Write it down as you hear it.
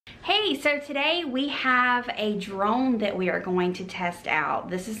Hey, so today we have a drone that we are going to test out.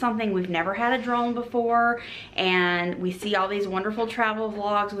 This is something we've never had a drone before, and we see all these wonderful travel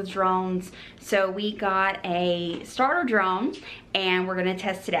vlogs with drones. So we got a starter drone and we're gonna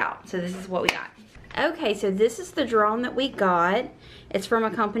test it out. So this is what we got. Okay, so this is the drone that we got. It's from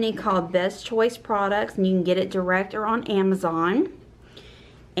a company called Best Choice Products, and you can get it direct or on Amazon.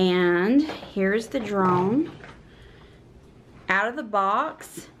 And here's the drone. Out of the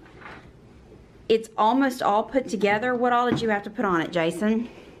box, it's almost all put together. What all did you have to put on it, Jason?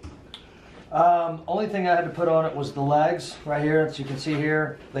 Only thing I had to put on it was the legs right here. As you can see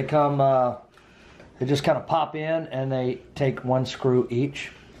here, they come, they just kind of pop in and they take one screw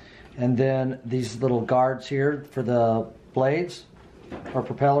each. And then these little guards here for the blades, or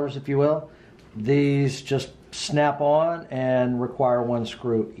propellers if you will, these just snap on and require one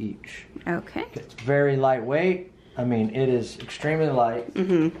screw each. Okay. It's very lightweight. I mean, it is extremely light.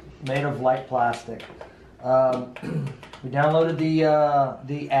 Made of light plastic. We downloaded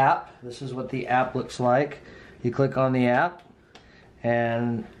the app. This is what the app looks like. You click on the app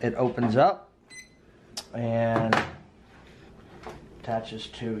and it opens up and attaches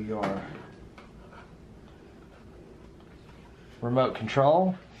to your remote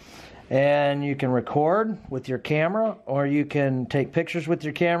control, and you can record with your camera, or you can take pictures with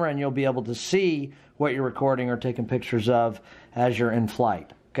your camera, and you'll be able to see what you're recording or taking pictures of as you're in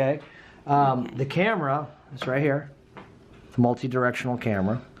flight. Okay, the camera is right here, the multi-directional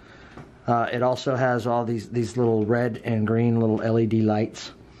camera. It also has all these little red and green little LED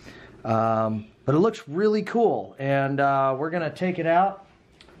lights, but it looks really cool, and we're gonna take it out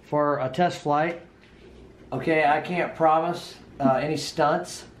for a test flight. Okay, I can't promise any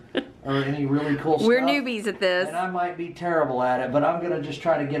stunts or any really cool stuff. We're newbies at this, and I might be terrible at it, but I'm gonna just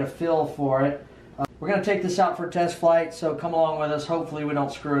try to get a feel for it. We're going to take this out for a test flight, so come along with us. Hopefully we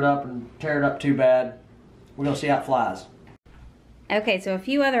don't screw it up and tear it up too bad. We're going to see how it flies. Okay, so a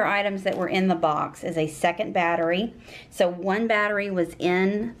few other items that were in the box is a second battery. So one battery was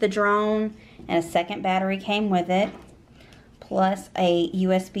in the drone and a second battery came with it, plus a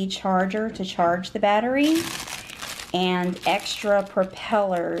USB charger to charge the battery, and extra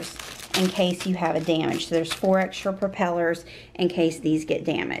propellers in case you have a damage. So there's 4 extra propellers in case these get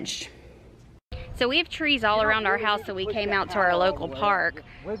damaged. So we have trees all around our house, so we came out to our local park,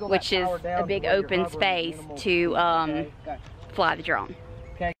 which is a big open space to fly the drone.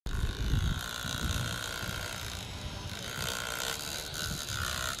 Okay.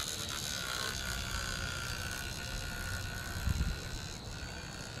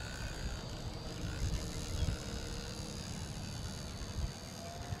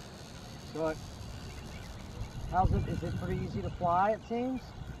 So, how's it? Is it pretty easy to fly, it seems?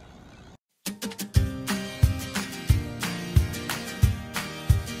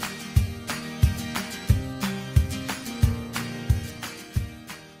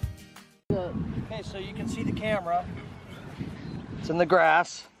 Okay, so you can see the camera. It's in the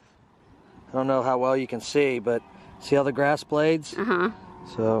grass. I don't know how well you can see, but see all the grass blades?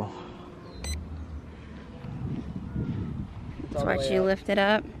 So that's why you lift it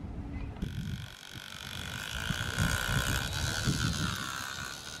up.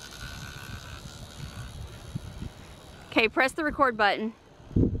 Okay, press the record button.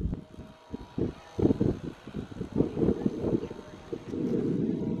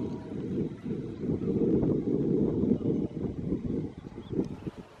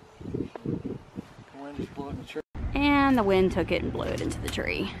 And the wind took it and blew it into the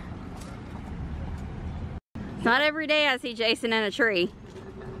tree. It's not every day I see Jason in a tree.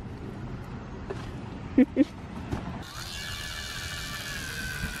 You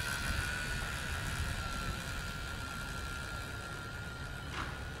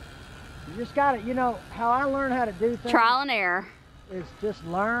just got it. You know how I learn how to do things? Trial and error. Is just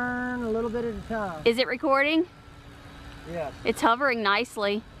learn a little bit at a time. Is it recording? Yes. It's hovering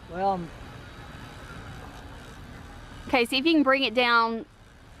nicely. Well, okay, see if you can bring it down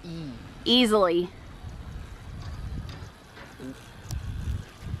easily.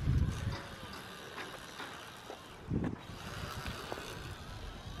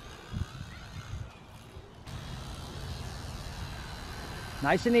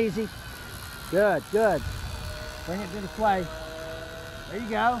 nice and easy. Good, good. Bring it to this way. There you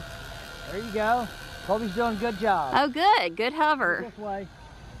go. There you go. Colby's doing a good job. Oh, good. Good hover. This way.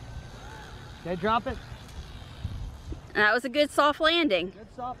 Okay, drop it. That was a good soft landing. Good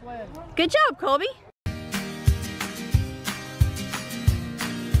soft landing. Good job, Colby.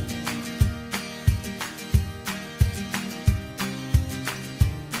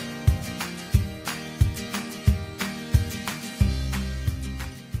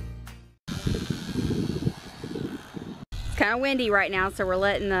 kind of windy right now, so we're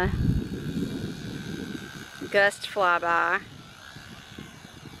letting the gust fly by.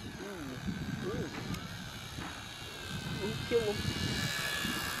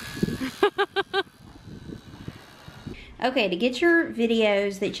 Okay, to get your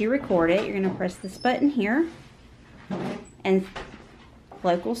videos that you recorded, you're going to press this button here and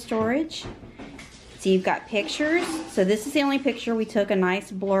local storage. So you've got pictures. So this is the only picture we took, a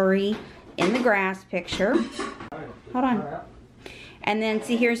nice blurry in the grass picture. Hold on. And then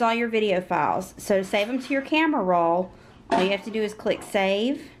see, here's all your video files. So to save them to your camera roll, all you have to do is click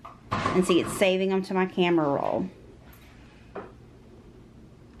save, and see it's saving them to my camera roll.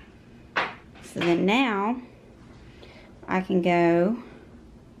 So then now I can go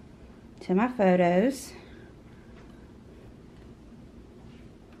to my photos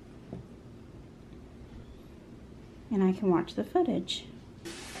and I can watch the footage.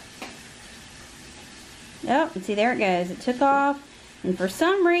 Oh, and see, there it goes. It took off, and for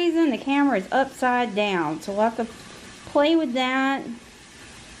some reason the camera is upside down, so we'll have to play with that,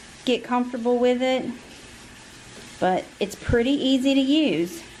 get comfortable with it, but it's pretty easy to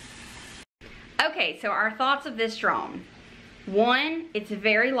use. Okay, so our thoughts of this drone. One, it's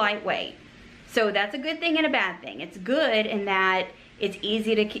very lightweight. So that's a good thing and a bad thing. It's good in that it's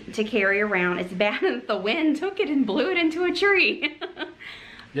easy to carry around. It's bad that the wind took it and blew it into a tree.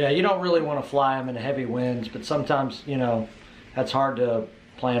 Yeah, you don't really want to fly them in heavy winds, but sometimes, you know, that's hard to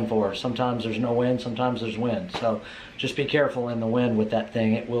plan for. Sometimes there's no wind, sometimes there's wind. So just be careful in the wind with that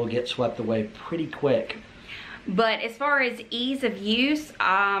thing. It will get swept away pretty quick. But as far as ease of use,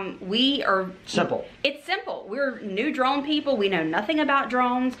 we are... Simple. It's simple. We're new drone people. We know nothing about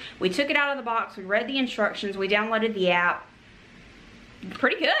drones. We took it out of the box. We read the instructions. We downloaded the app.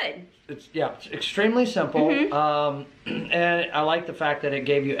 Pretty good. It's extremely simple. And I like the fact that it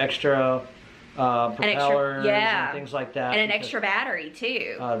gave you extra propellers and things like that. And an extra battery,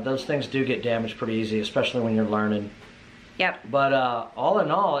 too. Those things do get damaged pretty easy, especially when you're learning. Yep. But all in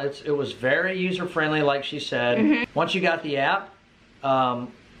all, it was very user-friendly, like she said. Once you got the app,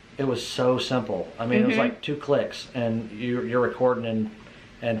 it was so simple. I mean, it was like 2 clicks, and you're recording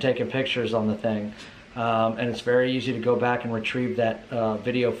and taking pictures on the thing. And it's very easy to go back and retrieve that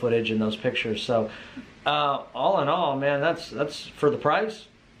video footage and those pictures. So all in all, man, that's for the price.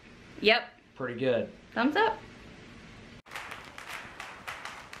 Yep. Pretty good. Thumbs up.